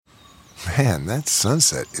Man, that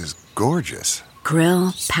sunset is gorgeous.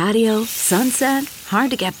 Grill, patio, sunset.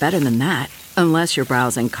 Hard to get better than that. Unless you're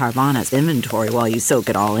browsing Carvana's inventory while you soak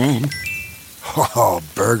it all in. Oh,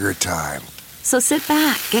 burger time. So sit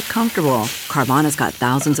back, get comfortable. Carvana's got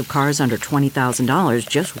thousands of cars under $20,000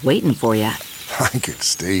 just waiting for you. I could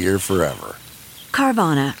stay here forever.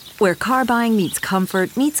 Carvana, where car buying meets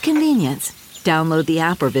comfort meets convenience. Download the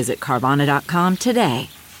app or visit Carvana.com today.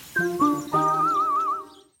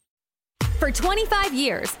 For 25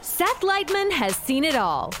 years, Seth Leitman has seen it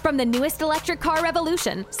all. From the newest electric car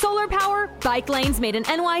revolution, solar power, bike lanes made in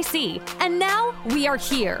NYC. And now we are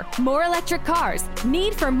here. More electric cars,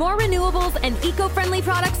 need for more renewables and eco-friendly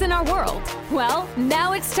products in our world. Well,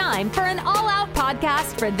 now it's time for an all-out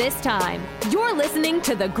podcast for this time. You're listening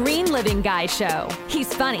to The Green Living Guy Show.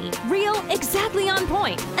 He's funny, real, exactly on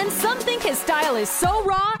point, and some think his style is so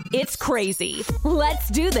raw, it's crazy. Let's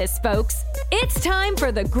do this, folks. It's time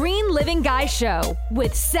for The Green Living Guy Show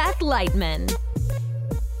with Seth Leitman.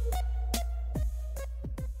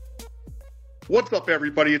 What's up,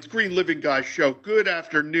 everybody? It's Green Living Guy Show. Good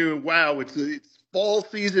afternoon. Wow, it's fall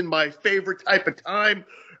season, my favorite type of time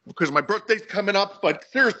because my birthday's coming up. But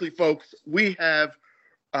seriously, folks, we have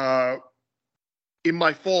in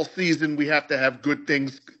my fall season, we have to have good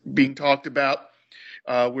things being talked about.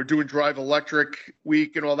 We're doing Drive Electric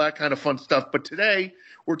Week and all that kind of fun stuff. But today,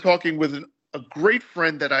 we're talking with a great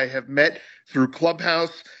friend that I have met through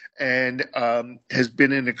Clubhouse and has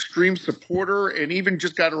been an extreme supporter and even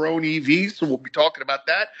just got her own EV. So we'll be talking about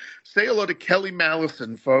that. Say hello to Kelly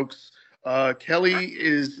Mallinson, folks. Kelly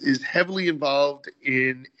is heavily involved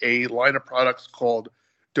in a line of products called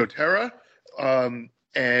doTERRA,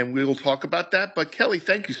 and we will talk about that. But Kelly,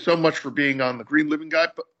 thank you so much for being on the Green Living Guy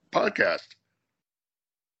podcast.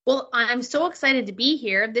 Well, I'm so excited to be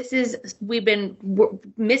here. We've been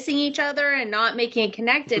missing each other and not making it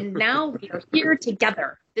connect, and now we are here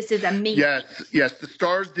together. This is amazing. Yes. The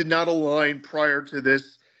stars did not align prior to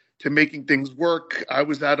this, to making things work. I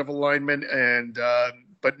was out of alignment, and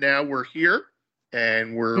but now we're here,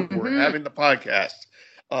 and we're having the podcast.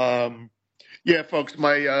 Yeah, folks,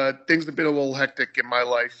 my things have been a little hectic in my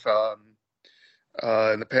life.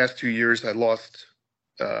 In the past 2 years, I lost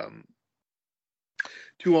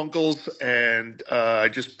two uncles, and I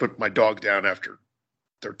just put my dog down after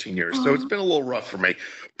 13 years. So it's been a little rough for me.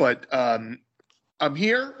 But I'm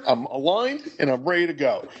here, I'm aligned, and I'm ready to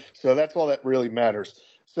go. So that's all that really matters.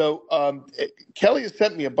 So Kelly has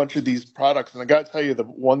sent me a bunch of these products, and I got to tell you, the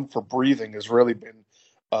one for breathing has really been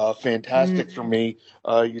fantastic for me.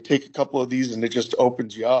 You take a couple of these, and it just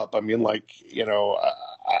opens you up. I mean,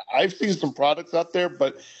 I've seen some products out there,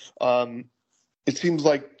 but it seems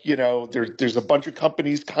like, there's a bunch of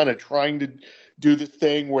companies kind of trying to do this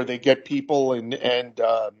thing where they get people and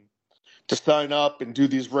to sign up and do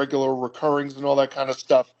these regular recurrings and all that kind of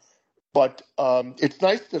stuff. But it's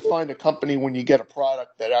nice to find a company when you get a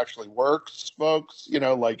product that actually works, folks.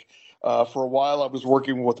 For a while I was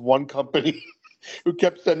working with one company who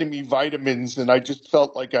kept sending me vitamins, and I just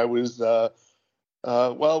felt like I was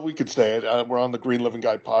well, we could say it. We're on the Green Living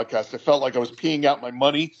Guy podcast. I felt like I was peeing out my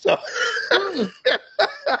money. So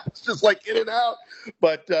it's just like in and out.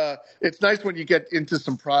 But it's nice when you get into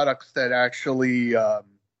some products that actually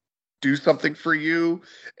do something for you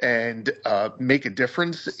and make a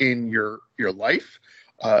difference in your life.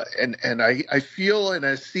 And I feel and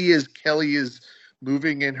I see as Kelly is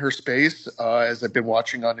moving in her space, as I've been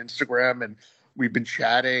watching on Instagram, and we've been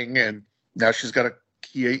chatting, and now she's got a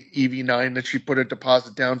Kia EV9 that she put a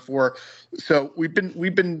deposit down for. So we've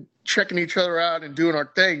been checking each other out and doing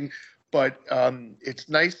our thing. But it's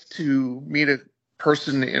nice to meet a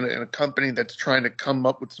person in a company that's trying to come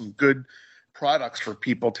up with some good products for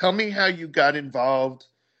people. Tell me how you got involved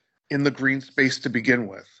in the green space to begin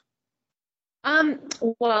with.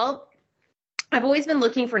 Well, I've always been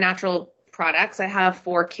looking for natural products. I have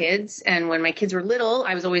 4 kids, and when my kids were little,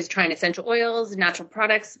 I was always trying essential oils, natural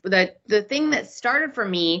products. The thing that started for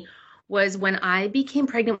me was when I became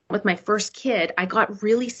pregnant with my first kid, I got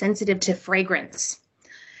really sensitive to fragrance.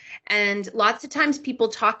 And lots of times people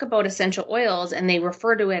talk about essential oils and they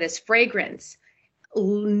refer to it as fragrance.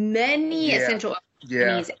 Many essential oil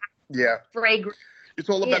companies fragrance. It's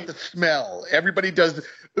all about the smell. Everybody does,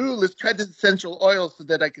 let's try this essential oil so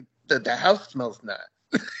that the house smells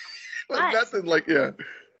nice. Nothing like,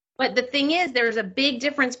 But the thing is, there's a big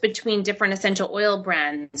difference between different essential oil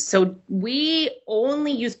brands. So we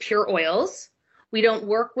only use pure oils. We don't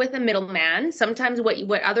work with a middleman. Sometimes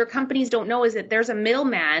what other companies don't know is that there's a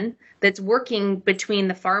middleman that's working between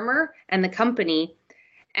the farmer and the company,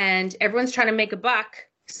 and everyone's trying to make a buck,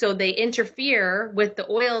 so they interfere with the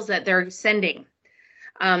oils that they're sending.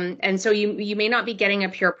 And so you may not be getting a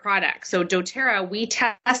pure product. So doTERRA, we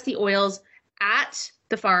test the oils at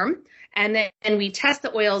the farm, and then we test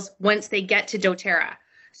the oils once they get to doTERRA,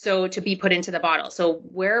 so to be put into the bottle. So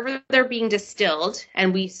wherever they're being distilled,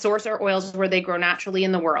 and we source our oils where they grow naturally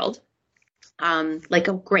in the world, like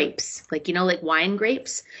grapes, like wine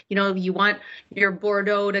grapes. You want your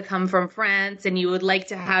Bordeaux to come from France, and you would like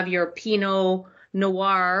to have your Pinot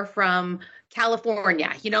Noir from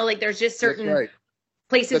California. There's just certain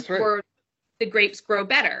places where the grapes grow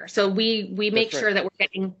better. So we make sure that we're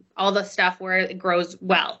getting all the stuff where it grows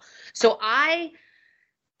well. So I'm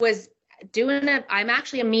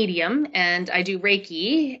actually a medium, and I do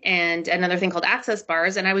Reiki and another thing called access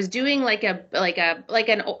bars. And I was doing like a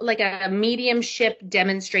mediumship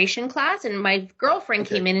demonstration class. And my girlfriend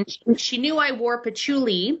came in, and she knew I wore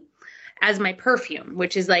patchouli as my perfume,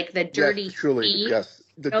 which is like the dirty. Yes, patchouli, yes.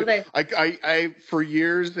 I for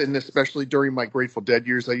years, and especially during my Grateful Dead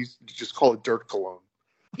years, I used to just call it dirt cologne.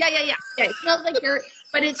 Yeah. It smells like dirt,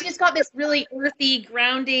 but it's just got this really earthy,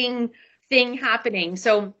 grounding thing happening.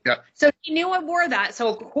 So she knew I wore that. So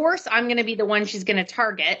of course I'm going to be the one she's going to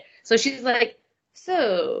target. So she's like,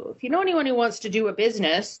 so if you know anyone who wants to do a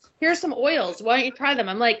business, here's some oils. Why don't you try them?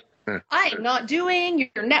 I'm like, I'm not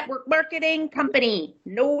doing your network marketing company.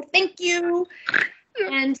 No, thank you.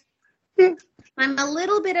 And I'm a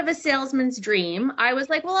little bit of a salesman's dream. I was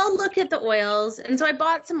like, well, I'll look at the oils. And so I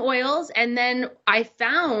bought some oils, and then I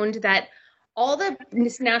found that all the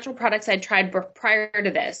natural products I'd tried prior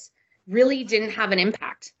to this really didn't have an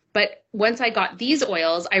impact. But once I got these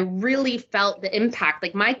oils, I really felt the impact.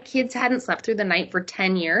 Like my kids hadn't slept through the night for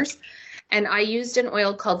 10 years. And I used an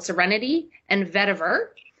oil called Serenity and Vetiver,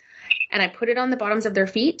 and I put it on the bottoms of their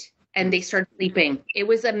feet, and they started sleeping. It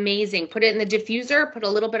was amazing. Put it in the diffuser, put a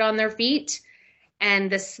little bit on their feet,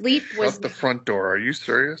 and the sleep was... Shut the front door. Are you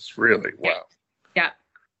serious? Really? Wow. Yeah.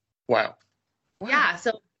 Wow. Yeah,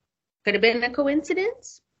 so could have been a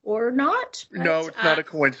coincidence or not. But, no, it's not a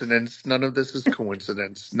coincidence. None of this is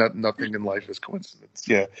coincidence. Nothing in life is coincidence.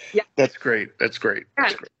 Yeah. That's great. That's great.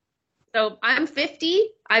 That's great. So I'm 50.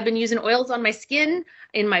 I've been using oils on my skin,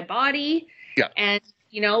 in my body. Yeah. And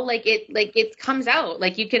it comes out.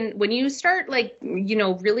 Like you can, when you start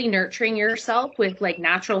really nurturing yourself with like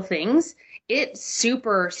natural things, it's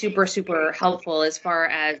super, super, super helpful as far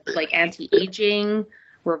as like anti-aging,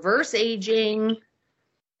 reverse aging,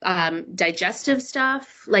 digestive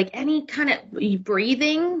stuff, like any kind of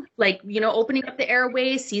breathing, like, opening up the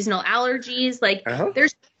airways, seasonal allergies, like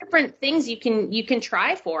there's different things you can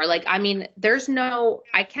try for. Like, I mean,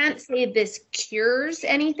 I can't say this cures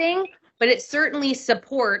anything, but it certainly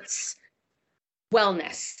supports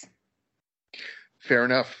wellness. Fair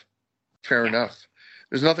enough.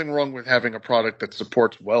 There's nothing wrong with having a product that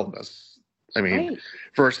supports wellness. I mean,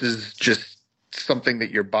 versus just something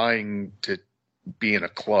that you're buying to be in a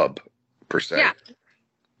club, per se. Yeah.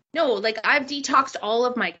 No, like I've detoxed all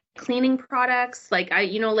of my cleaning products. Like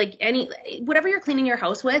whatever you're cleaning your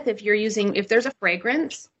house with, if there's a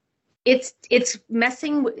fragrance, it's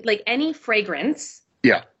messing with, like, any fragrance.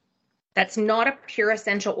 Yeah. That's not a pure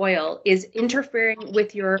essential oil is interfering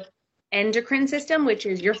with your endocrine system, which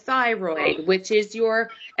is your thyroid, which is your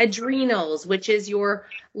adrenals, which is your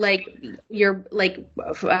reproductive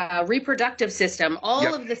system,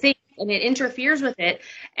 all of the things, and it interferes with it,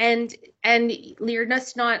 and you're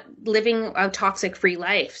just not living a toxic free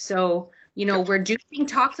life. So, reducing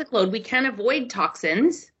toxic load, we can avoid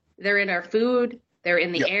toxins. They're in our food, they're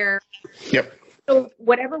in the air. Yep. So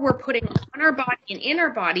whatever we're putting on our body and in our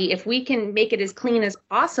body, if we can make it as clean as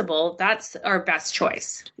possible, that's our best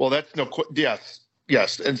choice. Well, that's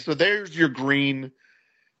yes. And so there's your green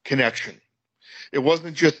connection. It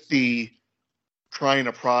wasn't just the trying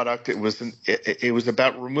a product. It was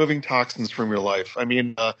about removing toxins from your life. I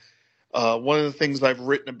mean, one of the things I've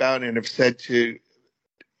written about and have said to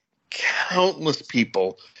countless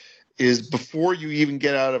people is before you even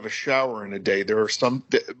get out of a shower in a day, there are some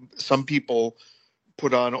people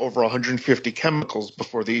put on over 150 chemicals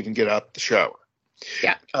before they even get out the shower.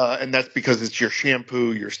 Yeah. And that's because it's your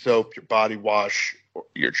shampoo, your soap, your body wash,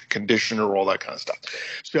 your conditioner, all that kind of stuff.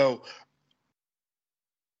 So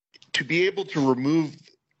to be able to remove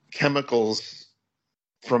chemicals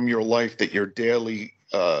from your life that your daily,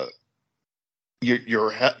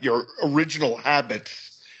 your original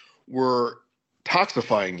habits were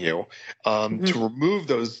toxifying you, to remove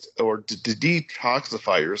those or to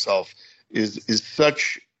detoxify yourself is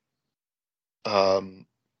such a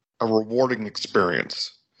rewarding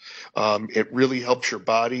experience. It really helps your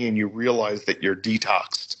body, and you realize that you're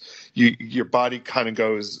detoxed. Your body kind of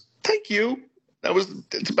goes, "Thank you.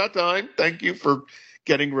 It's about time. Thank you for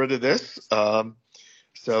getting rid of this."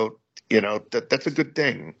 So, that's a good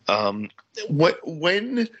thing.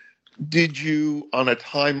 When did you, on a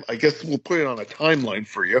time, I guess we'll put it on a timeline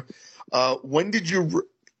for you. When did you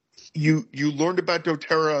learned about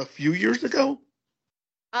doTERRA a few years ago?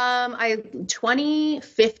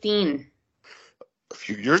 2015. A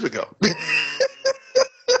few years ago.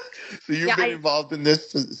 So you've been involved in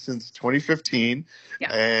this since 2015.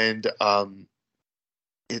 Yeah. And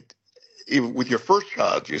with your first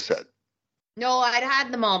child, you said? No, I'd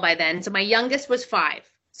had them all by then. So my youngest was 5.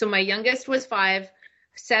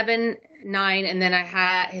 7, 9, and then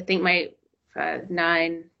I think my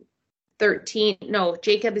 9, 13. No,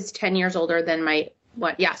 Jacob is 10 years older than my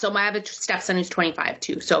what? Yeah. So I have a stepson who's 25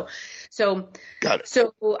 too. So got it.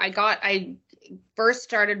 So I first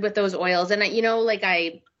started with those oils, and I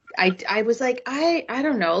was like, I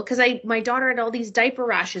don't know, because my daughter had all these diaper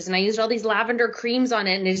rashes, and I used all these lavender creams on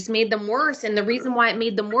it, and it just made them worse. And the reason why it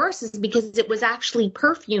made them worse is because it was actually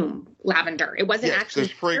perfume lavender. It wasn't actually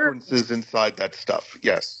there's fragrances inside that stuff.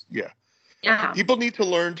 Yes, yeah. People need to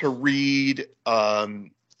learn to read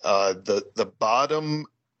the bottom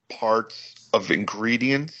parts of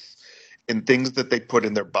ingredients and things that they put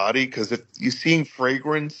in their body, because if you're seeing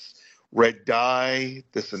fragrance, red dye,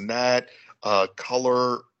 this and that,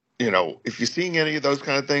 color. If you're seeing any of those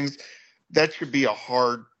kind of things, that should be a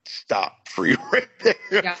hard stop for you right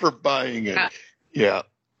there for buying it. Yeah.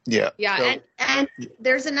 So, and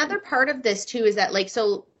there's another part of this too, is that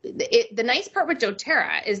the nice part with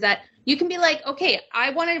doTERRA is that you can be like, okay,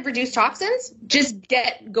 I want to reduce toxins, just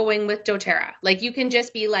get going with doTERRA. Like you can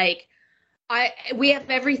just be like, we have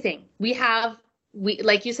everything. We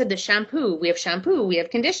like you said, the shampoo, we have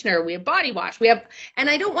conditioner, we have body wash, and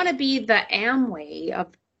I don't want to be the Amway of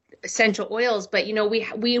essential oils, but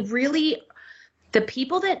we really, the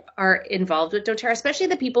people that are involved with doTERRA, especially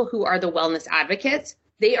the people who are the wellness advocates,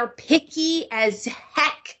 they are picky as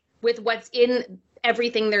heck with what's in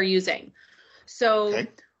everything they're using. So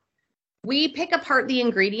we pick apart the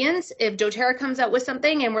ingredients. If doTERRA comes out with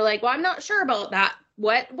something and we're like, well, I'm not sure about that.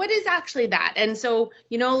 What is actually that? And so,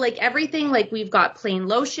 everything, like we've got plain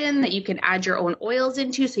lotion that you can add your own oils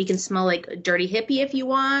into, so you can smell like a dirty hippie if you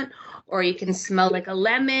want, or you can smell like a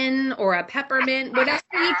lemon or a peppermint, whatever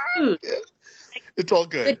you choose. It's all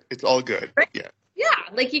good. It's all good. Right? Yeah. Yeah.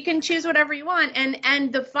 Like you can choose whatever you want.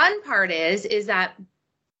 And the fun part is that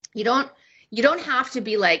you don't have to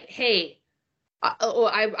be like, hey,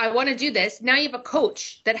 I want to do this. Now you have a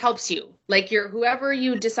coach that helps you. Like whoever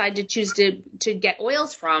you decide to choose to get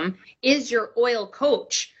oils from is your oil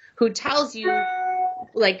coach, who tells you,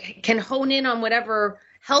 can hone in on whatever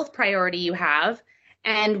health priority you have,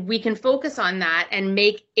 and we can focus on that and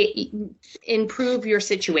make it improve your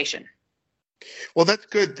situation. Well, that's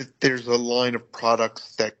good that there's a line of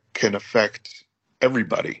products that can affect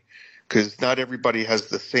everybody, because not everybody has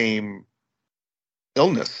the same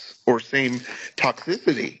illness or same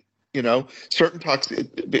toxicity.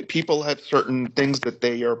 People have certain things that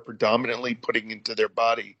they are predominantly putting into their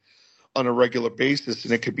body on a regular basis,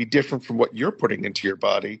 and it could be different from what you're putting into your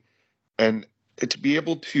body. And to be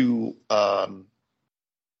able to,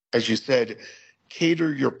 as you said,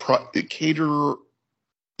 cater the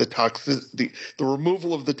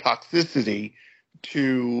removal of the toxicity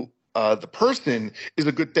to the person is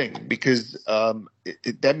a good thing, because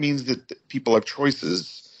that means that people have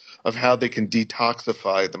choices of how they can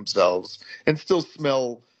detoxify themselves and still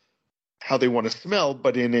smell how they want to smell,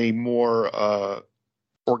 but in a more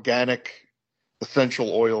organic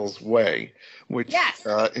essential oils way, which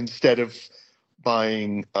instead of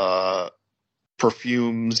buying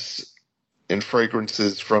perfumes and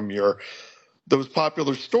fragrances from those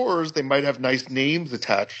popular stores, they might have nice names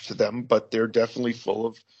attached to them, but they're definitely full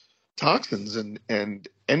of toxins and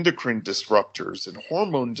endocrine disruptors and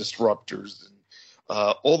hormone disruptors and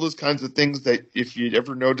all those kinds of things that if you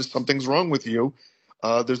ever notice something's wrong with you,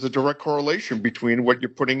 there's a direct correlation between what you're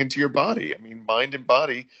putting into your body. I mean, mind and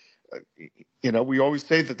body, we always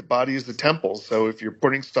say that the body is the temple. So if you're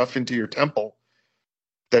putting stuff into your temple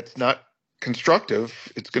that's not constructive,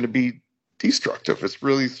 it's going to be destructive. It's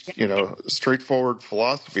really, straightforward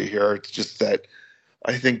philosophy here. It's just that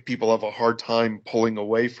I think people have a hard time pulling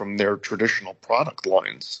away from their traditional product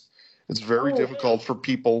lines. It's very difficult for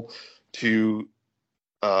people to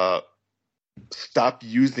stop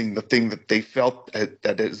using the thing that they felt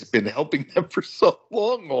that has been helping them for so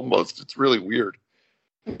long almost. It's really weird.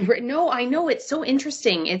 No, I know. It's so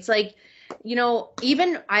interesting. It's like,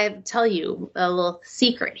 even I tell you a little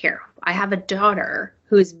secret here. I have a daughter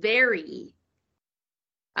who is very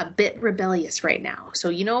a bit rebellious right now. So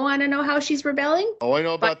you don't want to know how she's rebelling? Oh, I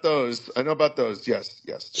know about those. Yes,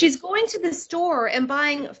 yes. She's going to the store and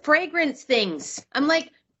buying fragrance things. I'm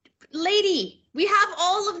like, lady, we have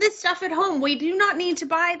all of this stuff at home. We do not need to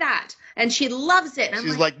buy that. And she loves it. And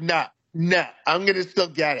She's like, nah, I'm going to still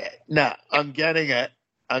get it. Nah, I'm getting it.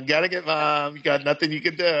 I'm getting it, Mom. You got nothing you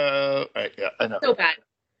can do. Right, yeah, I know. So bad.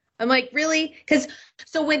 I'm like, really? Because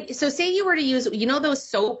so say you were to use, those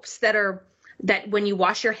soaps that when you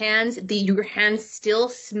wash your hands, your hands still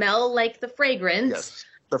smell like the fragrance. Yes,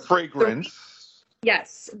 the fragrance.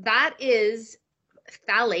 Yes, that is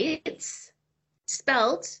phthalates,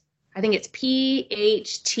 spelt. I think it's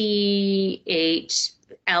PHTHLATES.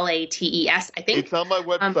 I think It's on my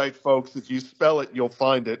website, folks. If you spell it, you'll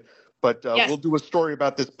find it. But yes. We'll do a story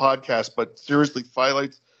about this podcast. But seriously,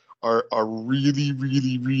 phthalates are really,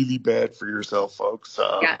 really, really bad for yourself, folks.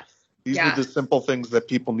 These are the simple things that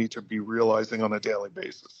people need to be realizing on a daily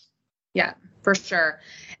basis. Yeah, for sure.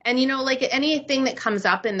 And, like anything that comes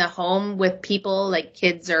up in the home with people, like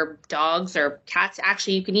kids or dogs or cats,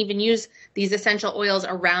 actually, you can even use these essential oils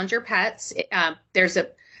around your pets. We have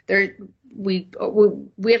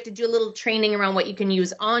to do a little training around what you can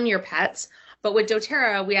use on your pets. But with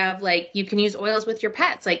doTERRA, we have you can use oils with your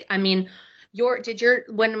pets.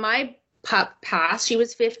 When my pup passed, she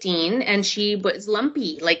was 15 and she was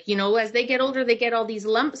lumpy. As they get older, they get all these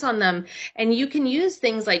lumps on them. And you can use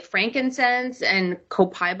things like frankincense and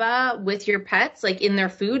copaiba with your pets, in their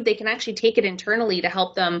food. They can actually take it internally to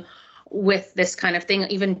help them with this kind of thing,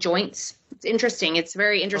 even joints. It's interesting. It's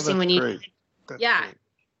very interesting when you. Great. That's yeah. great.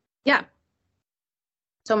 Yeah.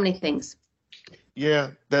 So many things.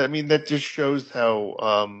 Yeah. That just shows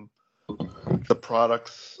how the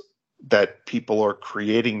products that people are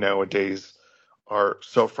creating nowadays are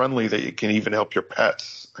so friendly that you can even help your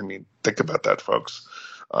pets. Think about that, folks.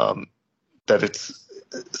 That it's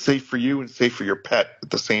safe for you and safe for your pet at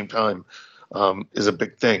the same time is a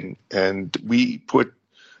big thing. And we put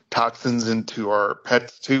toxins into our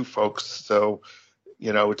pets too, folks. So,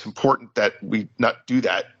 it's important that we not do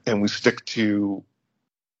that and we stick to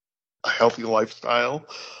a healthy lifestyle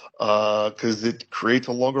because it creates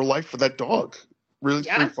a longer life for that dog. Really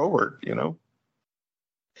straightforward,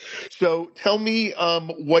 So tell me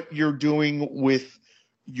what you're doing with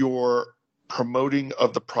your promoting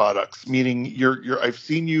of the products, meaning I've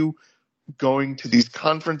seen you going to these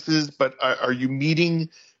conferences, but are you meeting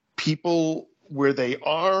people where they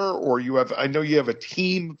are, or I know you have a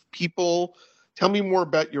team of people. Tell me more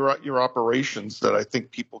about your operations that I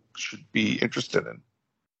think people should be interested in.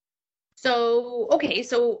 So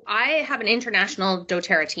I have an international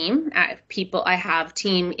doTERRA team. I have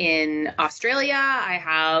team in Australia. I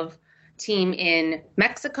have team in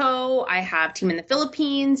Mexico. I have team in the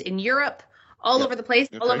Philippines, in Europe, all over the place,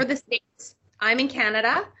 all over the States. I'm in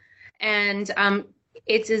Canada, and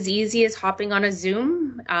it's as easy as hopping on a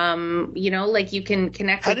Zoom. You can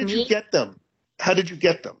connect with me. How did you get them? How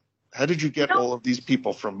did you get all of these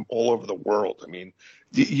people from all over the world?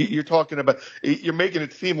 You're talking about, you're making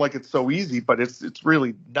it seem like it's so easy, but it's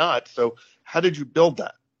really not. So how did you build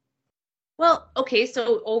that? Well, okay.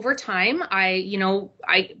 So over time,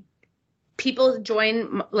 people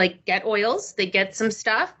join, get oils, they get some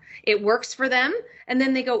stuff, it works for them. And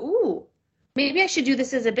then they go, ooh, maybe I should do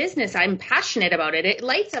this as a business. I'm passionate about it. It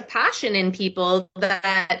lights a passion in people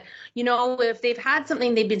that, if they've had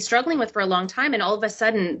something they've been struggling with for a long time and all of a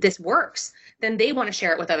sudden this works, then they want to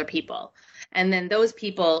share it with other people. And then those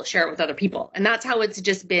people share it with other people. And that's how it's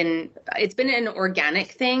been an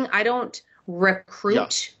organic thing. I don't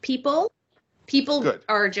recruit people. People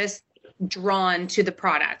are just drawn to the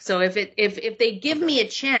product. So if they give me a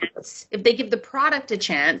chance, if they give the product a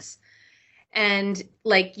chance and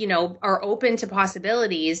are open to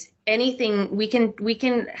possibilities, anything, we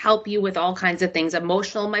can help you with all kinds of things.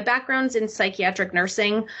 Emotional, my background's in psychiatric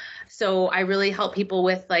nursing. So I really help people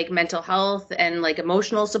with mental health and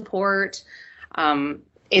emotional support. I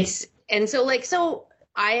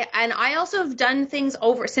also have done things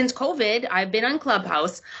since COVID. I've been on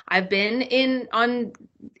Clubhouse. I've been on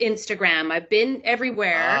Instagram. I've been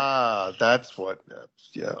everywhere. That's what.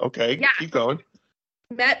 Yeah. Okay. Yeah. Keep going.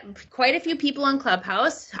 Met quite a few people on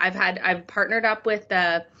Clubhouse. I've partnered up with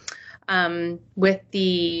my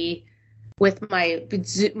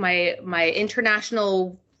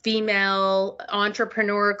international female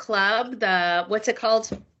entrepreneur club. What's it called?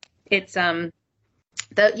 It's the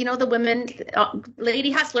women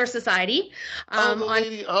Lady Hustler Society.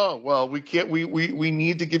 We can't. We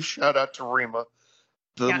need to give shout out to Rima,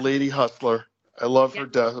 the Lady Hustler. I love her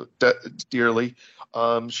dearly.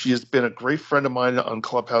 She has been a great friend of mine on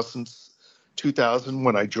Clubhouse since 2000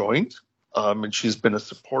 when I joined. And she's been a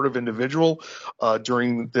supportive individual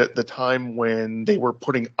during the time when they were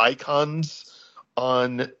putting icons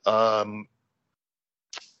on the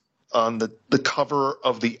cover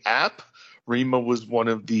of the app. Rima was one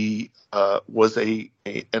of the was an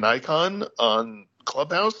icon on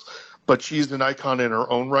Clubhouse, but she's an icon in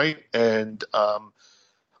her own right. And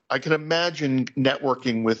I can imagine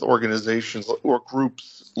networking with organizations or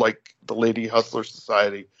groups like the Lady Hustler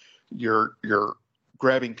Society. You're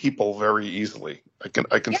grabbing people very easily.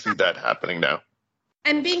 I can see that happening now.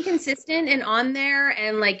 And being consistent and on there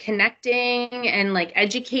and like connecting and like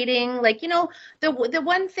educating, like, you know, the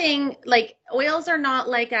one thing, like, oils are not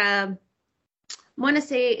like a, I want to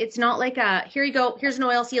say it's not like a, here you go, here's an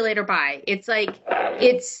oil, see you later, bye. It's like,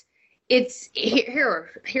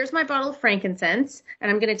 here's my bottle of frankincense,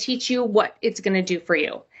 and I'm going to teach you what it's going to do for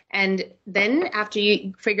you. And then after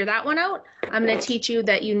you figure that one out, I'm going to teach you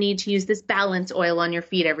that you need to use this balance oil on your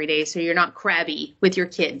feet every day so you're not crabby with your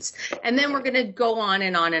kids. And then we're going to go on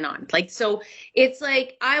and on and on. Like, so it's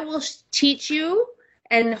like, I will teach you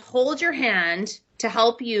and hold your hand to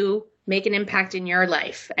help you make an impact in your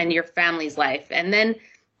life and your family's life. And then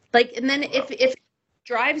if it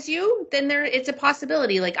drives you, then it's a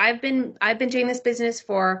possibility. Like, I've been doing this business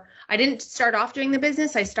I didn't start off doing the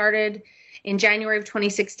business. I started in January of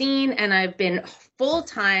 2016, and I've been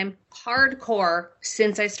full-time, hardcore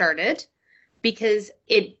since I started, because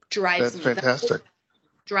it drives me. That's fantastic.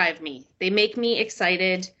 Drive me. They make me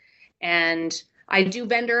excited, and I do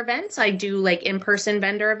vendor events. I do like in-person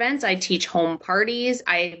vendor events. I teach home parties.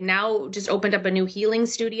 I now just opened up a new healing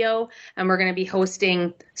studio, and we're going to be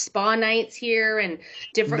hosting spa nights here and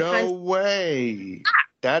different kinds. No way.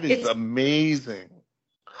 That is amazing.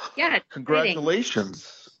 Yeah.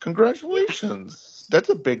 Congratulations. Congratulations. That's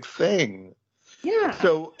a big thing. Yeah.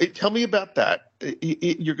 So tell me about that.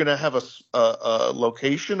 You're going to have a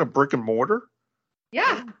location, a brick and mortar?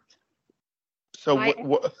 Yeah. So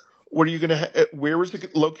what are you going to where is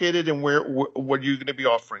it located, and what are you going to be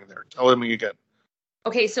offering there? Tell me again.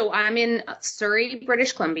 Okay, so I'm in Surrey,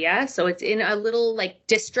 British Columbia. So it's in a little like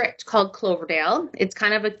district called Cloverdale. It's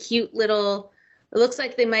kind of a cute little, it looks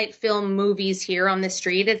like they might film movies here on the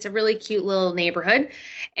street. It's a really cute little neighborhood.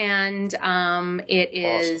 And it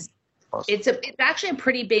is, awesome. It's actually a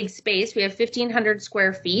pretty big space. We have 1,500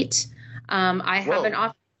 square feet. I have an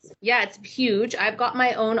office. Yeah, it's huge. I've got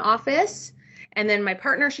my own office. And then my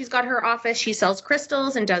partner, she's got her office. She sells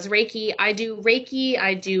crystals and does Reiki. I do Reiki.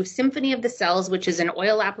 I do Symphony of the Cells, which is an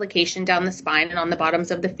oil application down the spine and on the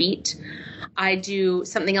bottoms of the feet. I do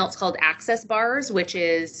something else called access bars, which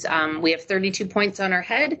is we have 32 points on our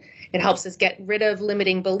head. It helps us get rid of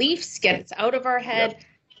limiting beliefs, get it out of our head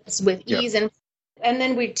with ease. And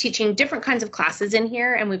then we're teaching different kinds of classes in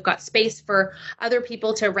here, and we've got space for other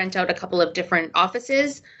people to rent out a couple of different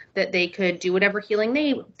offices that they could do whatever healing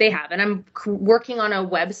they have. And I'm working on a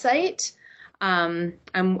website. And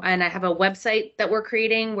I have a website that we're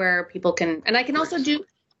creating where people can, and I can also do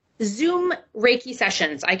Zoom Reiki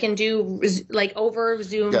sessions. I can do like over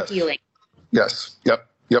Zoom healing. Yes. Yep.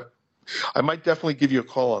 I might definitely give you a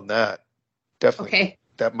call on that. Definitely. Okay.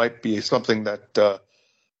 That might be something that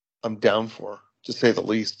I'm down for, to say the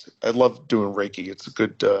least. I love doing Reiki. It's a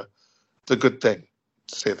good thing,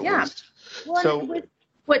 to say the least. Well, so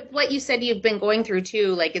what you said you've been going through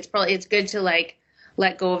too, like it's good to like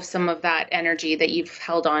let go of some of that energy that you've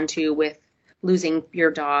held on to with losing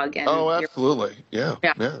your dog. And absolutely. Yeah.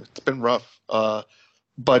 It's been rough.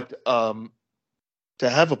 But to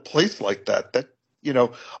have a place like that, you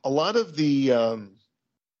know, a lot of the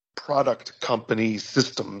product company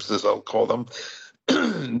systems, as I'll call them,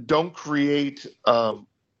 don't create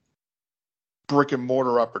brick and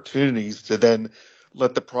mortar opportunities to then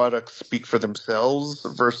let the products speak for themselves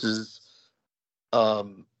versus,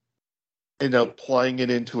 applying it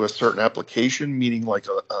into a certain application, meaning like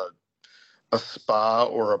a spa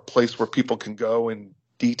or a place where people can go and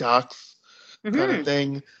detox kind of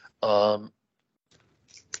thing. And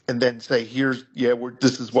then say,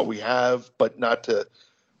 this is what we have, but not to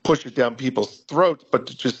push it down people's throats, but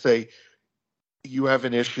to just say, you have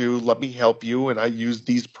an issue, let me help you. And I use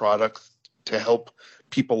these products to help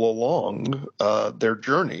people along their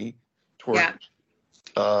journey toward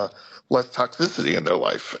less toxicity in their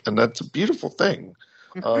life. And that's a beautiful thing.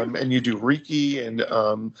 And you do Reiki, and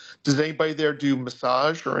does anybody there do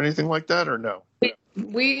massage or anything like that, or no?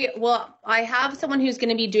 I have someone who's going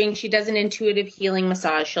to be she does an intuitive healing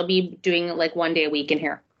massage. She'll be doing it like one day a week in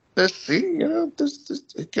here.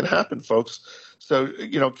 It can happen, folks. So,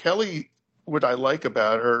 Kelly, what I like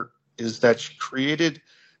about her is that she created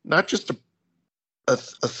not just a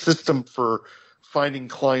system for finding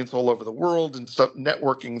clients all over the world and stuff,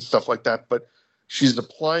 networking and stuff like that. But she's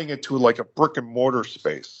applying it to like a brick and mortar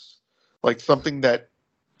space, like something that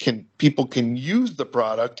people can use the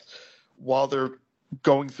product while they're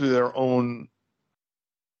going through their own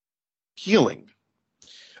healing.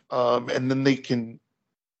 And then they can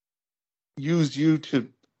use you to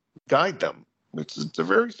guide them. It's a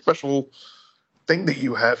very special thing that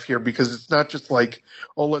you have here, because it's not just like,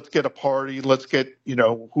 oh, let's get a party, let's get,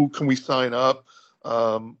 who can we sign up?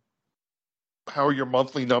 How are your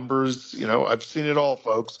monthly numbers? I've seen it all,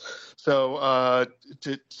 folks. So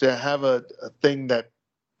to have a thing that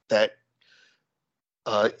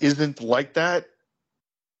isn't like that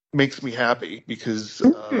makes me happy, because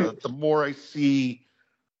the more I see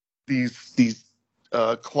these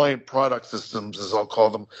client product systems, as I'll call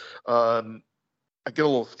them, I get a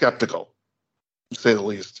little skeptical, to say the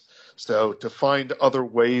least. So to find other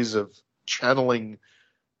ways of channeling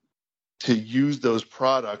to use those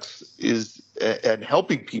products and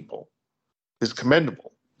helping people is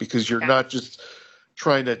commendable, because you're not just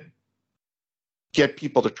trying to get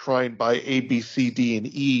people to try and buy A, B, C, D, and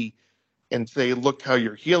E and say, look how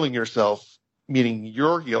you're healing yourself, meaning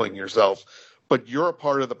you're healing yourself, but you're a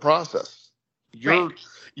part of the process.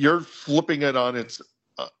 You're flipping it on its,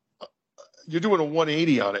 you're doing a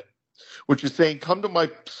 180 on it, which is saying, come to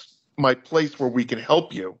my place where we can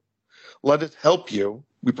help you. Let us help you.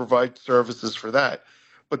 We provide services for that.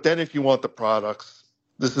 But then if you want the products,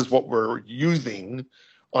 this is what we're using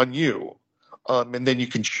on you. And then you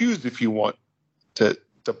can choose if you want to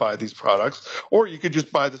buy these products, or you could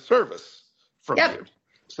just buy the service from you.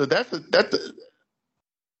 So that's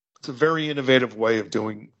a very innovative way of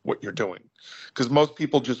doing what you're doing, because most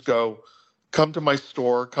people just go, come to my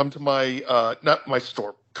store, come to my, not my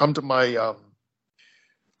store, come to my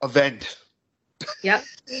event. Yep.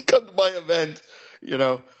 Come to my event,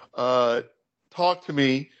 talk to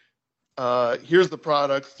me. Here's the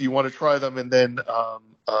products. Do you want to try them? And then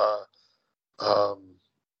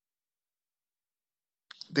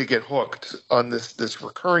they get hooked on this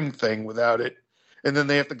recurring thing without it. And then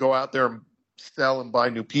they have to go out there and sell and buy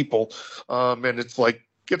new people. And it's like,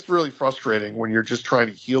 gets really frustrating when you're just trying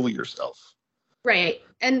to heal yourself. Right.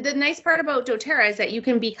 And the nice part about doTERRA is that you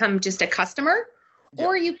can become just a customer,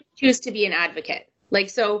 or you can choose to be an advocate. Like,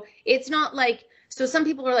 so it's not like, so some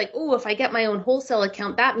people are like, oh, if I get my own wholesale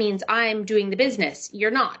account, that means I'm doing the business.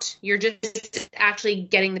 You're not. You're just actually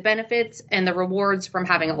getting the benefits and the rewards from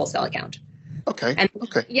having a wholesale account. Okay. And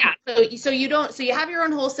okay. Yeah. So you have your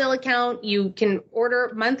own wholesale account. You can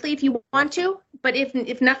order monthly if you want to, but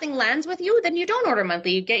if nothing lands with you, then you don't order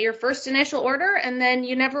monthly. You get your first initial order and then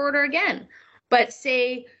you never order again. But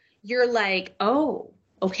say you're like, oh,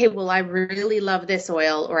 okay, well, I really love this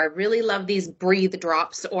oil, or I really love these breathe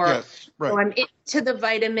drops, or, or I'm into the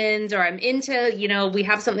vitamins, or I'm into, we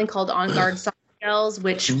have something called On Guard soft gels,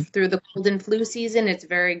 which through the cold and flu season, it's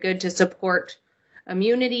very good to support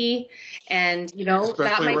immunity. And, especially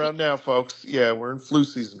that might around now, folks. Yeah, we're in flu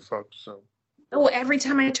season, folks. So. Oh, every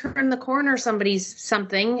time I turn the corner, somebody's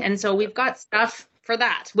something. And so we've got stuff for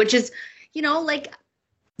that, which is, like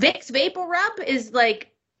Vicks Vapor Rub is like,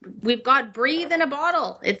 we've got Breathe in a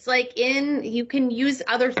bottle. It's like you can use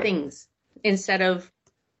other things instead of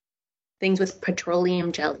things with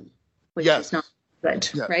petroleum jelly, which is not good,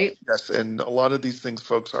 right? Yes, and a lot of these things,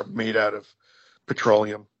 folks, are made out of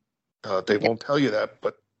petroleum. They won't tell you that,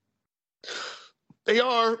 but they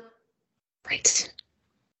are. Right.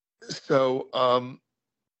 So,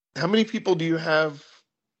 how many people do you have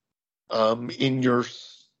in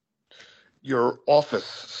your office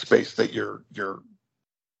space that you're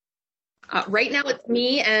right now it's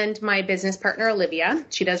me and my business partner, Olivia.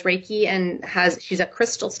 She does Reiki and she's a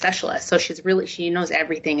crystal specialist. So she knows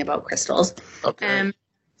everything about crystals. Okay.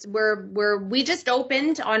 We just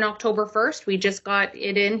opened on October 1st. We just got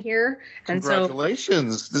it in here. And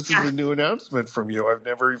congratulations. This is a new announcement from you. I've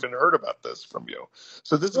never even heard about this from you.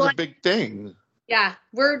 So this is a big thing. Yeah,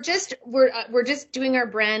 we're just doing our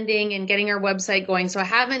branding and getting our website going. So I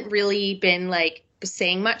haven't really been like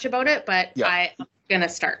saying much about it, but I'm going to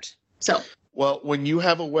start. So, well, when you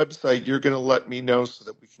have a website, you're going to let me know so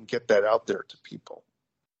that we can get that out there to people.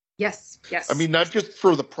 Yes. I mean, not just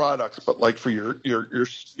for the products, but like for your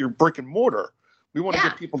brick and mortar. We want to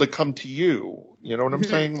get people to come to you. You know what I'm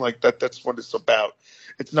saying? Like that's what it's about.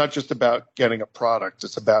 It's not just about getting a product.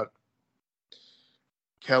 It's about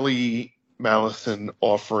Kelly Mallinson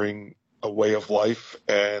offering a way of life,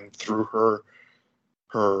 and through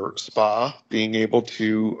her spa, being able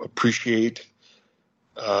to appreciate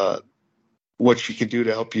what she can do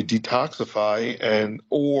to help you detoxify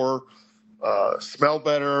or smell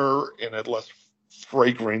better in a less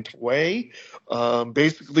fragrant way,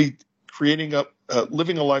 basically creating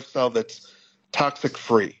living a lifestyle that's toxic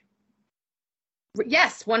free.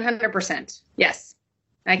 Yes, 100%. Yes,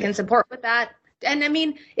 I can support with that. And I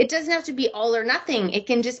mean, it doesn't have to be all or nothing. It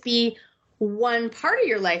can just be one part of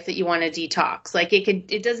your life that you want to detox. Like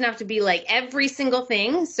it doesn't have to be like every single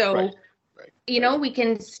thing. So, we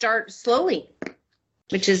can start slowly,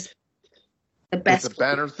 which is the best. It's a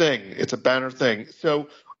banner thing. It's a banner thing. So,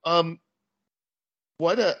 from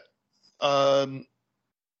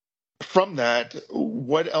that,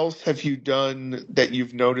 what else have you done that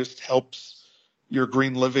you've noticed helps your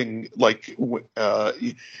green living? Like, you've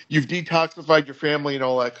detoxified your family and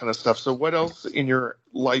all that kind of stuff. So what else in your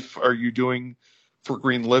life are you doing for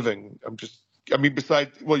green living?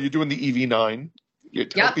 Besides, you're doing the EV9. You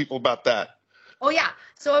tell people about that. Oh, yeah.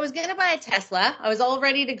 So I was going to buy a Tesla. I was all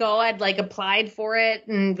ready to go. I'd applied for it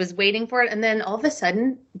and was waiting for it. And then all of a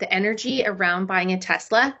sudden, the energy around buying a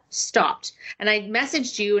Tesla stopped. And I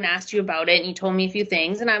messaged you and asked you about it. And you told me a few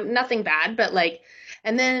things. And I'm nothing bad, but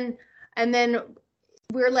and then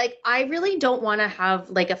we're like, I really don't want to have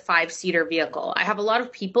a 5-seater vehicle. I have a lot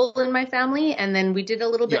of people in my family. And then we did a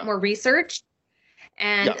little bit more research.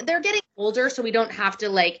 And they're getting older, so we don't have to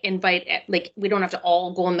invite, we don't have to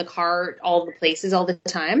all go in the car all the places all the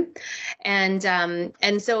time. And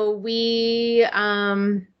so we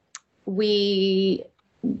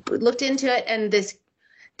looked into it, and this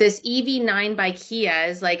EV9 by Kia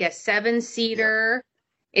is like a 7-seater.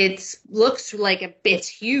 It looks it's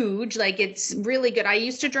huge. It's really good. I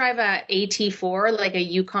used to drive a AT4, a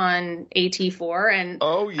Yukon AT4. And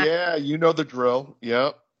oh yeah, you know the drill.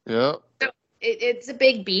 Yeah. Yeah. It's a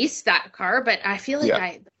big beast, that car, but I feel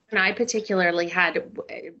like I particularly had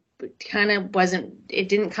kind of wasn't, it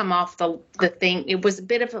didn't come off the thing. It was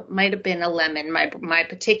might have been a lemon, my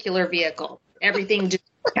particular vehicle. Everything just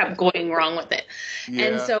kept going wrong with it. Yeah.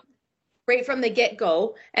 And so right from the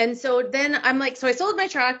get-go. And so then I'm so I sold my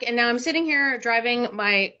truck, and now I'm sitting here driving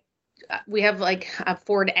we have a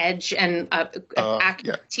Ford Edge and a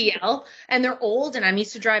Acura TL, and they're old, and I'm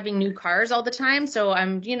used to driving new cars all the time. So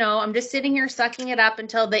I'm just sitting here sucking it up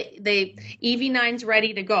until the EV9's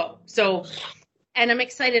ready to go. So, and I'm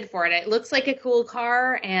excited for it. It looks like a cool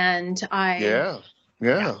car, and Yeah.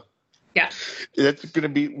 That's going to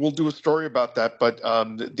be, we'll do a story about that. But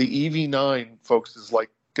the EV9, folks, is going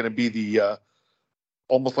to be the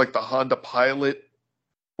almost like the Honda Pilot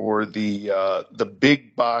or the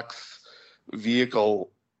big box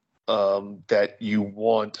vehicle that you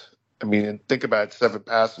want. I mean, and think about it, 7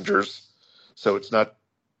 passengers. So it's not,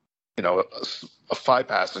 a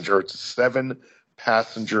 5-passenger. It's a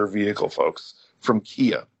 7-passenger vehicle, folks, from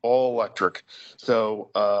Kia, all electric. So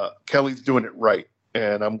Kelly's doing it right.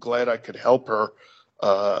 And I'm glad I could help her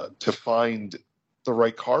to find the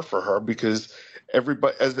right car for her, because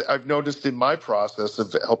everybody, as I've noticed in my process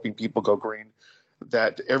of helping people go green,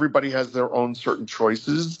 that everybody has their own certain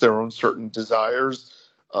choices, their own certain desires.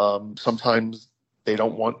 Sometimes they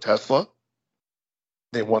don't want Tesla.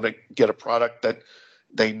 They want to get a product that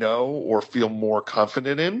they know or feel more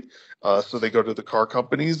confident in. So they go to the car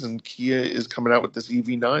companies, and Kia is coming out with this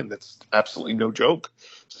EV9 that's absolutely no joke.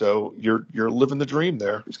 So you're living the dream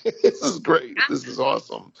there. This is great. This is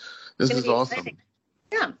awesome. This is awesome. Exciting.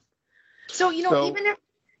 Yeah. So, even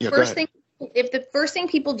if the first thing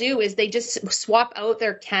people do is they just swap out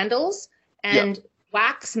their candles and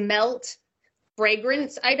wax melt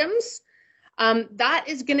fragrance items, that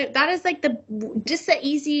is the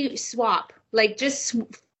easy swap. Just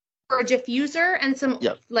for a diffuser and some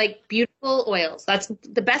beautiful oils. That's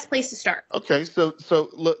the best place to start. Okay, so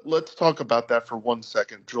let's talk about that for 1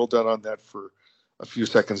 second. Drill down on that for a few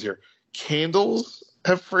seconds here. Candles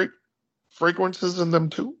have fragrances in them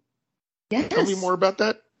too? Yes. Tell me more about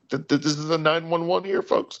that. This is a 911 here,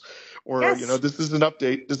 folks. Or, this is an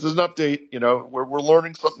update. This is an update. We're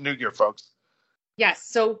learning something new here, folks. Yes.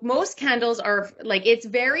 So most candles are it's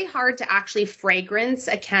very hard to actually fragrance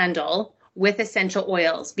a candle with essential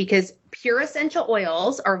oils, because pure essential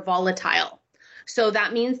oils are volatile. So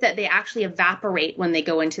that means that they actually evaporate when they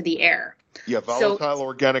go into the air. Yeah, volatile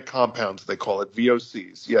organic compounds, they call it,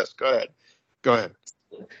 VOCs. Yes, go ahead.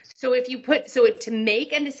 So if you to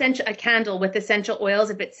make a candle with essential oils,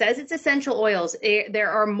 if it says it's essential oils,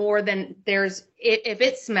 there are more than if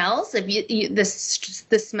it smells, if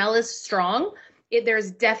the smell is strong,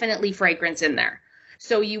 there's definitely fragrance in there.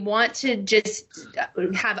 So you want to just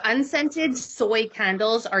have unscented soy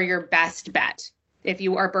candles are your best bet if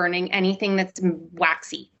you are burning anything that's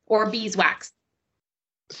waxy or beeswax.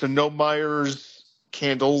 So no Myers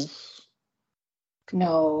candles.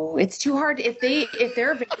 No, it's too hard. If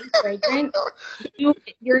they're very fragrant,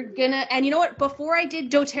 you're gonna. And you know what? Before I did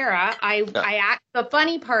DoTerra, the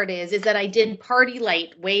funny part is that I did Party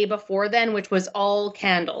Light way before then, which was all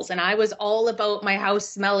candles, and I was all about my house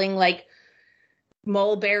smelling like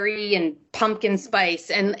mulberry and pumpkin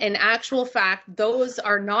spice. And in actual fact, those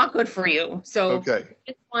are not good for you. So Okay.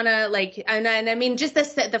 you just wanna and I mean, just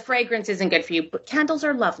the fragrance isn't good for you. But candles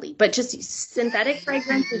are lovely, but just synthetic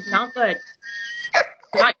fragrance is not good.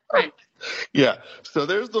 Not your friend. Yeah. So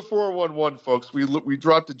there's the 411, folks. We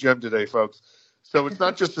dropped a gem today, folks. So it's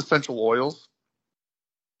not just essential oils.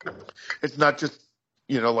 It's not just,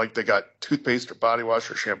 like they got toothpaste or body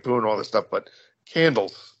wash or shampoo and all this stuff, but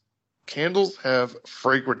candles. Candles have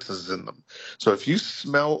fragrances in them. So if you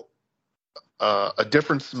smell a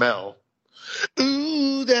different smell,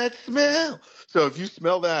 ooh, that smell. So if you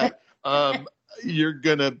smell that, you're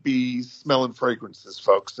going to be smelling fragrances,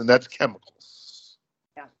 folks, and that's chemicals.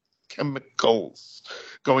 Yeah. Chemicals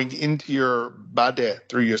going into your body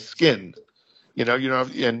through your skin,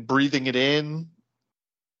 and breathing it in.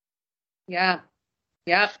 Yeah.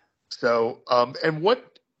 Yeah. So, and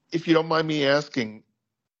what, if you don't mind me asking,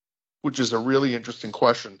 which is a really interesting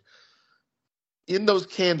question, in those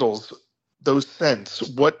candles, those scents,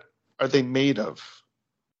 what are they made of?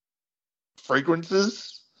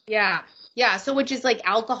 Fragrances? Yeah. Yeah. So which is like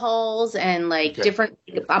alcohols and different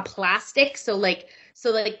plastic. So like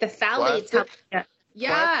the phthalates have,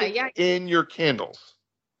 Plastic in your candles.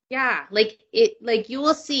 Yeah, you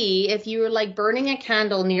will see if you're burning a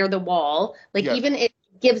candle near the wall, Yes. even it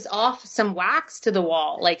gives off some wax to the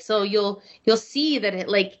wall. So you'll see that it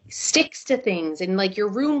sticks to things, and your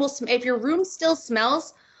room will if your room still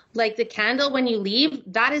smells like the candle when you leave,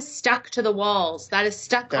 that is stuck to the walls. That is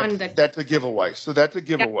stuck on the. That's a giveaway. So that's a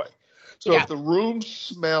giveaway. Yeah. So if the room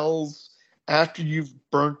smells after you've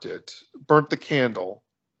burnt the candle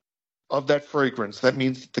of that fragrance, that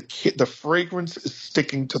means the fragrance is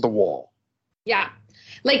sticking to the wall. Yeah.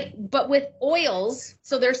 But with oils,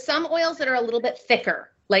 so there's some oils that are a little bit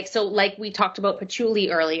thicker. Like we talked about patchouli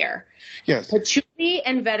earlier. Yes. Patchouli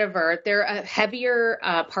and vetiver, they're a heavier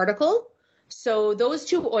particle. So those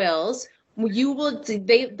two oils,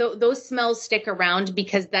 those smells stick around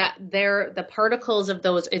because the particles of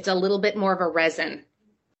those, it's a little bit more of a resin.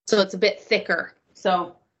 So it's a bit thicker.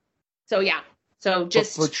 So yeah. So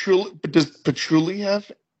just. But does patchouli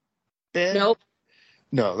have bad? Nope.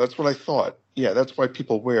 No, that's what I thought. Yeah, that's why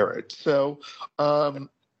people wear it. So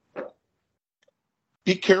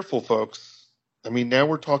be careful, folks. I mean, now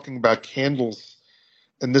we're talking about candles,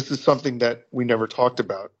 and this is something that we never talked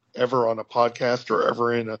about ever on a podcast or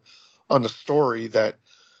ever on a story, that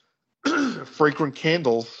fragrant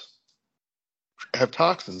candles have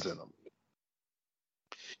toxins in them.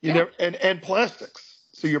 And plastics.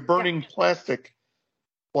 So you're burning plastic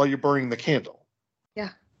while you're burning the candle. Yeah.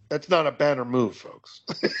 That's not a banner move, folks.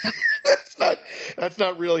 That's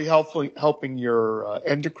not really helping your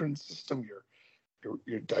endocrine system,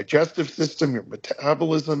 your digestive system, your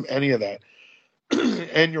metabolism, any of that,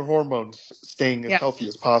 and your hormones staying as healthy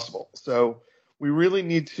as possible. So we really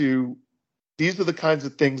need to. These are the kinds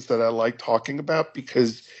of things that I like talking about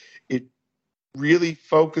because it really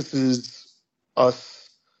focuses us.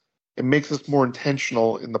 It makes us more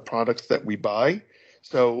intentional in the products that we buy.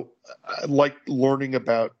 So I like learning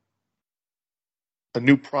about a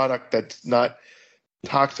new product that's not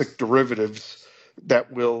toxic derivatives that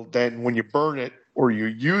will then, when you burn it or you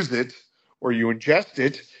use it or you ingest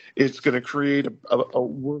it, it's going to create a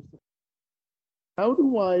worth. How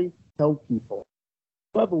do I tell people?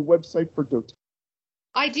 Do I have a website for DoTerra?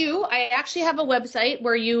 I do. I actually have a website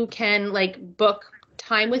where you can book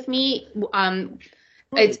time with me.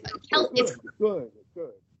 It's good.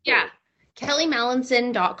 Yeah,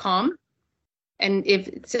 kellymallinson.com. And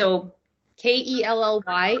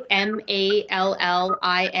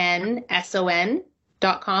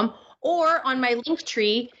KellyMallinson.com, or on my link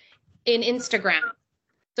tree in Instagram.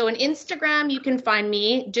 So in Instagram, you can find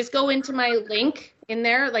me. Just go into my link in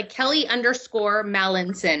there,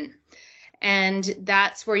 Kelly_Mallinson. And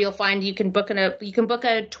that's where you'll find you can book a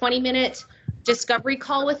 20-minute discovery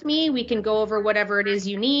call with me. We can go over whatever it is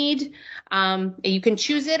you need. You can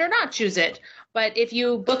choose it or not choose it. But if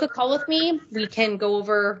you book a call with me, we can go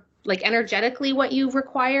over energetically what you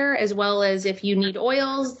require, as well as if you need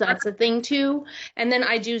oils, that's a thing too. And then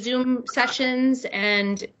I do Zoom sessions,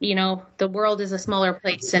 and the world is a smaller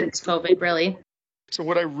place since COVID, really. So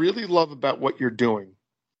what I really love about what you're doing,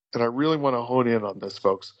 and I really want to hone in on this,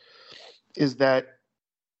 folks, is that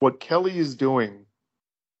what Kelly is doing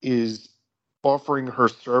is offering her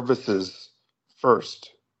services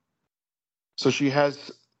first. So she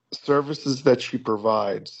has services that she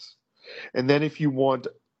provides. And then if you want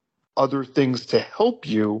other things to help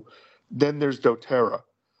you, then there's doTERRA.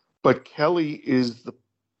 But Kelly is the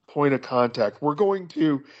point of contact. We're going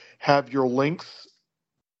to have your links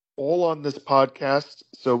all on this podcast,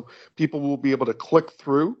 so people will be able to click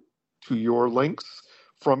through to your links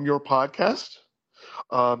from your podcast.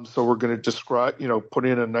 So we're going to describe, put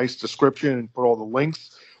in a nice description and put all the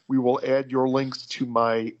links. We will add your links to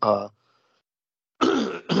my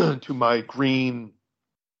to my green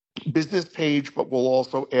business page, but we'll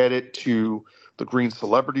also add it to the green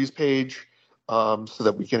celebrities page, so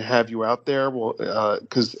that we can have you out there. Well,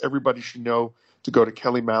 because everybody should know to go to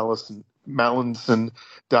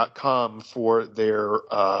Mallinson.com for their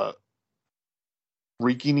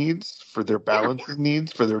Reiki needs, for their balancing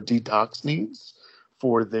needs, for their detox needs,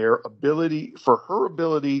 for her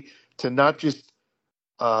ability to not just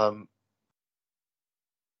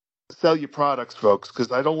sell you products, folks,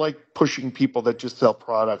 because I don't like pushing people that just sell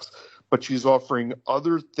products, but she's offering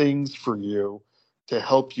other things for you to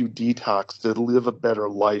help you detox, to live a better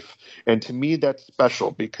life. And to me, that's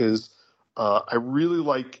special because I really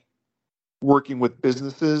like working with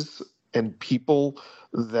businesses and people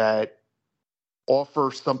that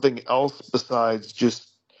offer something else besides just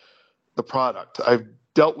the product. I've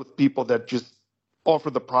dealt with people that just offer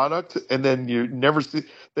the product and then you never see,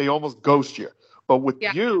 they almost ghost you. But with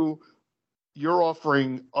you're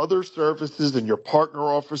offering other services, and your partner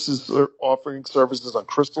offering services on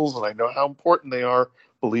crystals, and I know how important they are.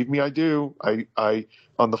 Believe me, I do. I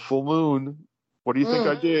on the full moon, what do you think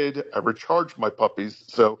I did? I recharged my puppies.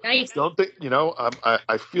 So nice. Don't think,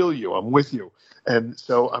 I feel you. I'm with you. And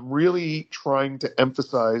so I'm really trying to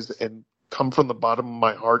emphasize and come from the bottom of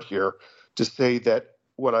my heart here to say that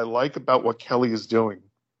what I like about what Kelly is doing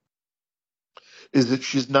is that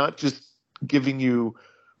she's not just giving you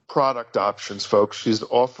product options, folks. She's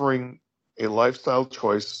offering a lifestyle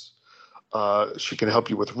choice. She can help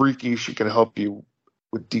you with Reiki. She can help you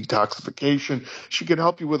with detoxification. She can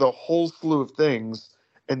help you with a whole slew of things.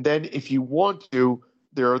 And then if you want to,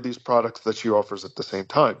 there are these products that she offers at the same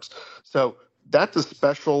times. So that's a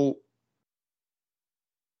special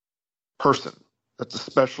person. That's a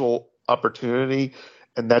special opportunity.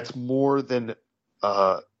 And that's more than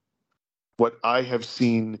what I have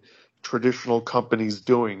seen traditional companies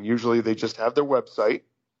doing. Usually they just have their website,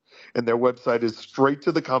 and their website is straight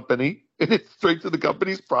to the company, and it's straight to the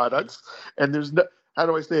company's products. And there's no, how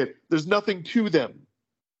do I say it? There's nothing to them.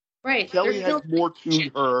 Right. Kelly has more to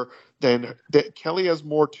her than that. Kelly has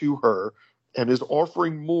more to her and is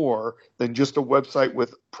offering more than just a website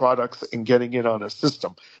with products and getting it on a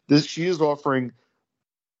system. She is offering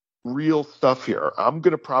real stuff here. I'm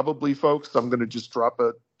going to probably, folks, I'm going to just drop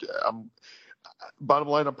bottom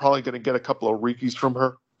line, I'm probably going to get a couple of Reikis from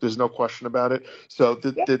her. There's no question about it. So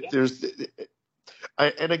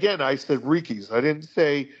and again, I said Reikis. I didn't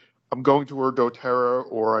say I'm going to her doTERRA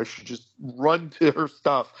or I should just run to her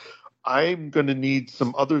stuff. I'm going to need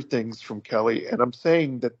some other things from Kelly. And I'm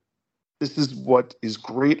saying that this is what is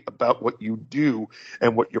great about what you do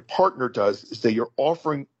and what your partner does is that you're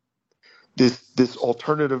offering this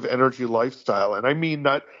alternative energy lifestyle. And I mean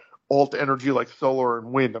not alt energy like solar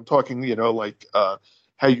and wind. I'm talking, like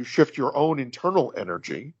how you shift your own internal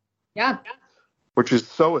energy. Yeah. Which is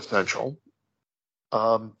so essential.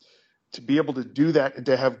 To be able to do that and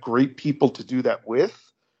to have great people to do that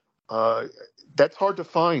with, that's hard to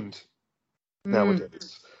find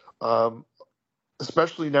nowadays.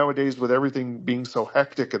 Especially nowadays with everything being so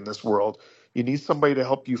hectic in this world, you need somebody to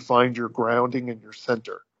help you find your grounding and your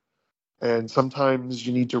center. And sometimes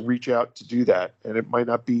you need to reach out to do that. And it might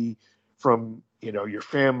not be from, your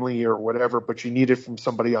family or whatever, but you need it from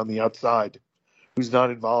somebody on the outside who's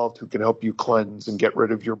not involved, who can help you cleanse and get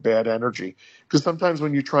rid of your bad energy. Because sometimes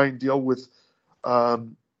when you try and deal with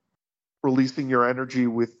releasing your energy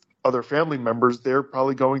with other family members, they're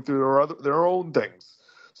probably going through their own things.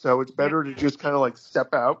 So it's better to just kind of like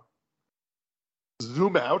step out,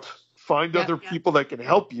 zoom out, find other people that can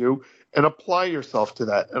help you, and apply yourself to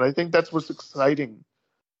that. And I think that's what's exciting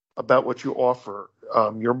about what you offer.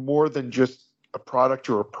 You're more than just a product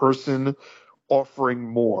or a person offering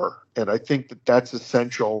more. And I think that that's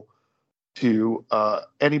essential to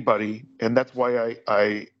anybody. And that's why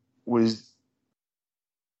I was,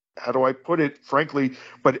 how do I put it, frankly,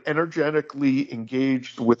 but energetically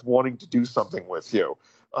engaged with wanting to do something with you.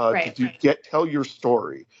 Tell your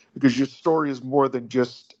story, because your story is more than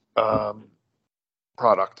just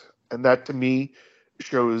product. And that to me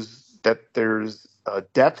shows that there's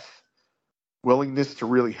depth, willingness to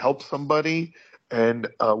really help somebody, and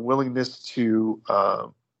willingness to,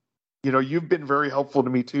 you've been very helpful to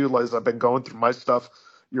me too, Liz. I've been going through my stuff.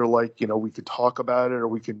 you're like, we could talk about it, or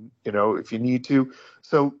we can, if you need to.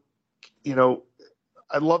 So,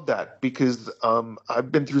 I love that because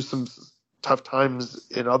I've been through some tough times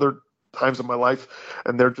in other times of my life,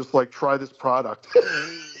 and they're just like, try this product,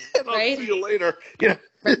 and I'll see you later.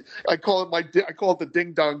 I call it the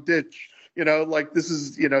ding dong ditch. Like this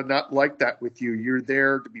is not like that with you. You're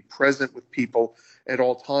there to be present with people at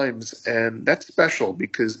all times, and that's special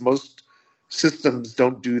because most systems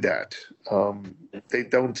don't do that. They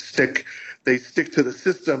don't stick. They stick to the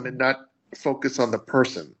system and not focus on the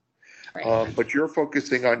person. But you're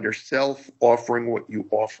focusing on yourself, offering what you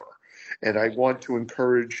offer. And I want to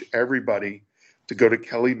encourage everybody to go to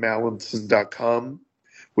kellymallinson.com,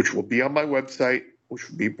 which will be on my website, which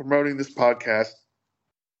will be promoting this podcast.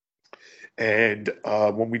 And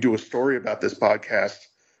when we do a story about this podcast,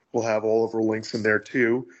 we'll have all of our links in there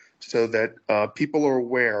too, so that people are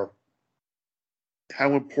aware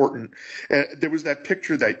how important. There was that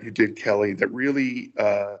picture that you did, Kelly, that really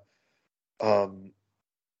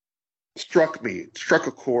struck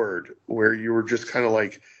a chord, where you were just kind of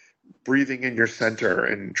like breathing in your center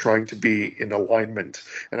and trying to be in alignment.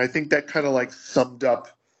 And I think that kind of like summed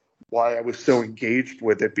up why I was so engaged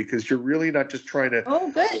with it, because you're really not just trying to. Oh,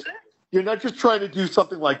 good. You're not just trying to do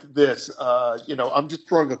something like this. I'm just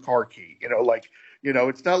throwing a car key.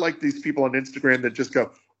 It's not like these people on Instagram that just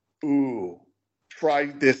go, ooh, try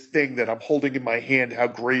this thing that I'm holding in my hand, how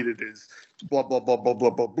great it is, blah, blah, blah, blah, blah,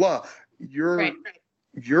 blah, blah.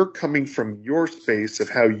 You're coming from your space of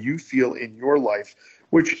how you feel in your life,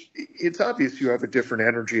 which it's obvious you have a different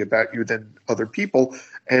energy about you than other people.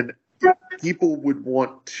 And people would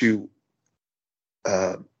want to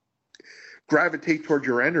gravitate toward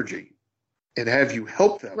your energy and have you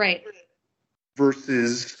help them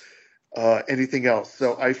versus anything else.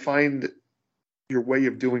 So I find your way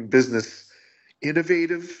of doing business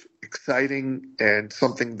innovative, exciting, and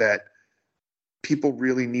something that people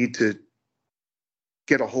really need to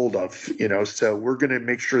get a hold of, So we're going to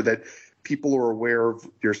make sure that people are aware of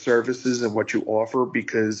your services and what you offer,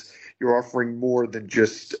 because you're offering more than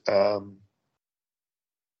just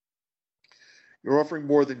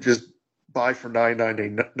buy for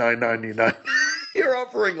 $9.99. You're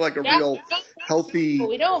offering like a real healthy. Well,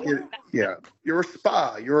 we don't. You're a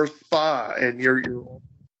spa, and you're.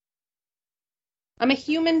 I'm a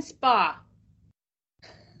human spa.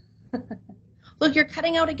 Look, you're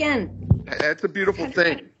cutting out again. That's a beautiful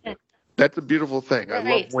thing. That's a beautiful thing. Right.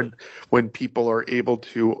 I love when people are able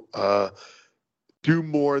to do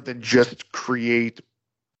more than just create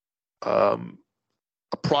a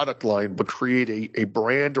product line, but create a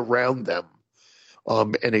brand around them,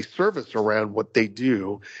 and a service around what they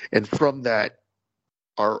do. And from that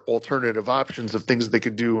are alternative options of things they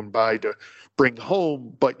could do and buy to bring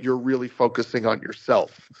home, but you're really focusing on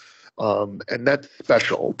yourself. And that's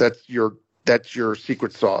special. That's your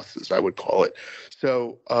secret sauce, as I would call it.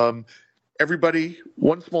 So everybody,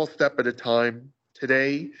 one small step at a time.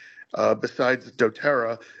 Today, besides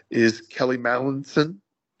doTERRA, is Kelly Mallinson,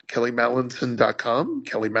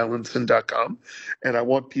 kellymallinson.com. And I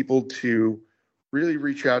want people to really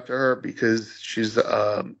reach out to her, because she's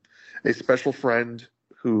a special friend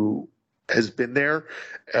who has been there,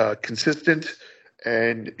 consistent,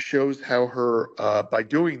 and shows how her, by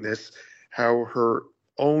doing this, how her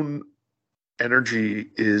own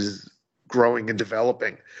energy is growing and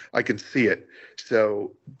developing. I can see it.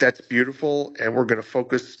 So that's beautiful. And we're going to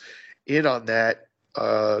focus in on that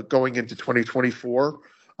going into 2024,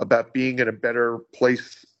 about being in a better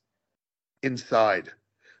place inside.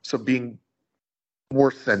 So being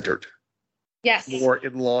more centered. Yes. More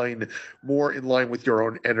in line with your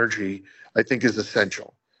own energy, I think, is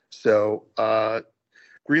essential. So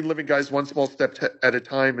Green Living Guys, one small step at a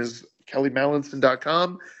time, is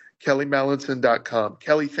kellymallinson.com. kellymallinson.com.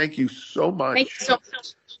 Kelly, thank you so much. Thank you so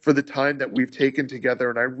much for the time that we've taken together.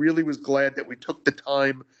 And I really was glad that we took the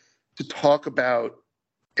time to talk about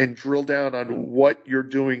and drill down on what you're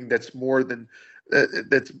doing that's more than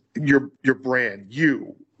that's your brand,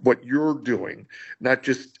 what you're doing, not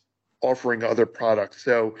just offering other products.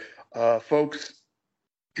 So folks,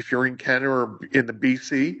 if you're in Canada or in the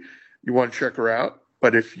BC, you want to check her out.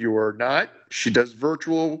 But if you're not, she does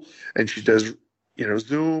virtual, and she does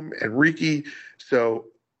Zoom and Reiki. So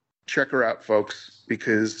check her out, folks,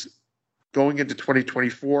 because going into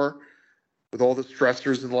 2024, with all the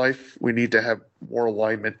stressors in life, we need to have more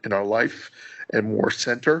alignment in our life and more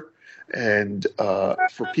center. And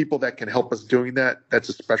for people that can help us doing that, that's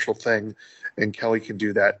a special thing. And Kelly can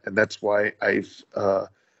do that. And that's why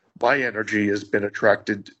my energy has been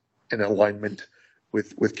attracted in alignment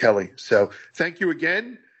with Kelly. So thank you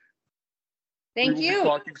again. Thank We will you. be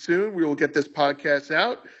talking soon. We will get this podcast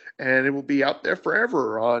out, and it will be out there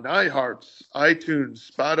forever on iHeart, iTunes,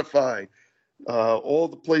 Spotify, all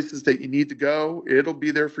the places that you need to go. It'll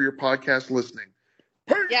be there for your podcast listening.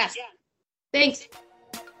 Yes. Thanks.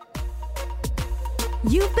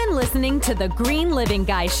 You've been listening to The Green Living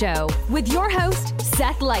Guy Show with your host,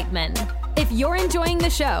 Seth Lightman. If you're enjoying the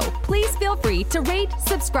show, please feel free to rate,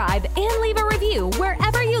 subscribe, and leave a review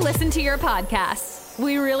wherever you listen to your podcasts.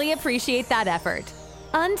 We really appreciate that effort.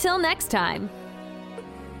 Until next time.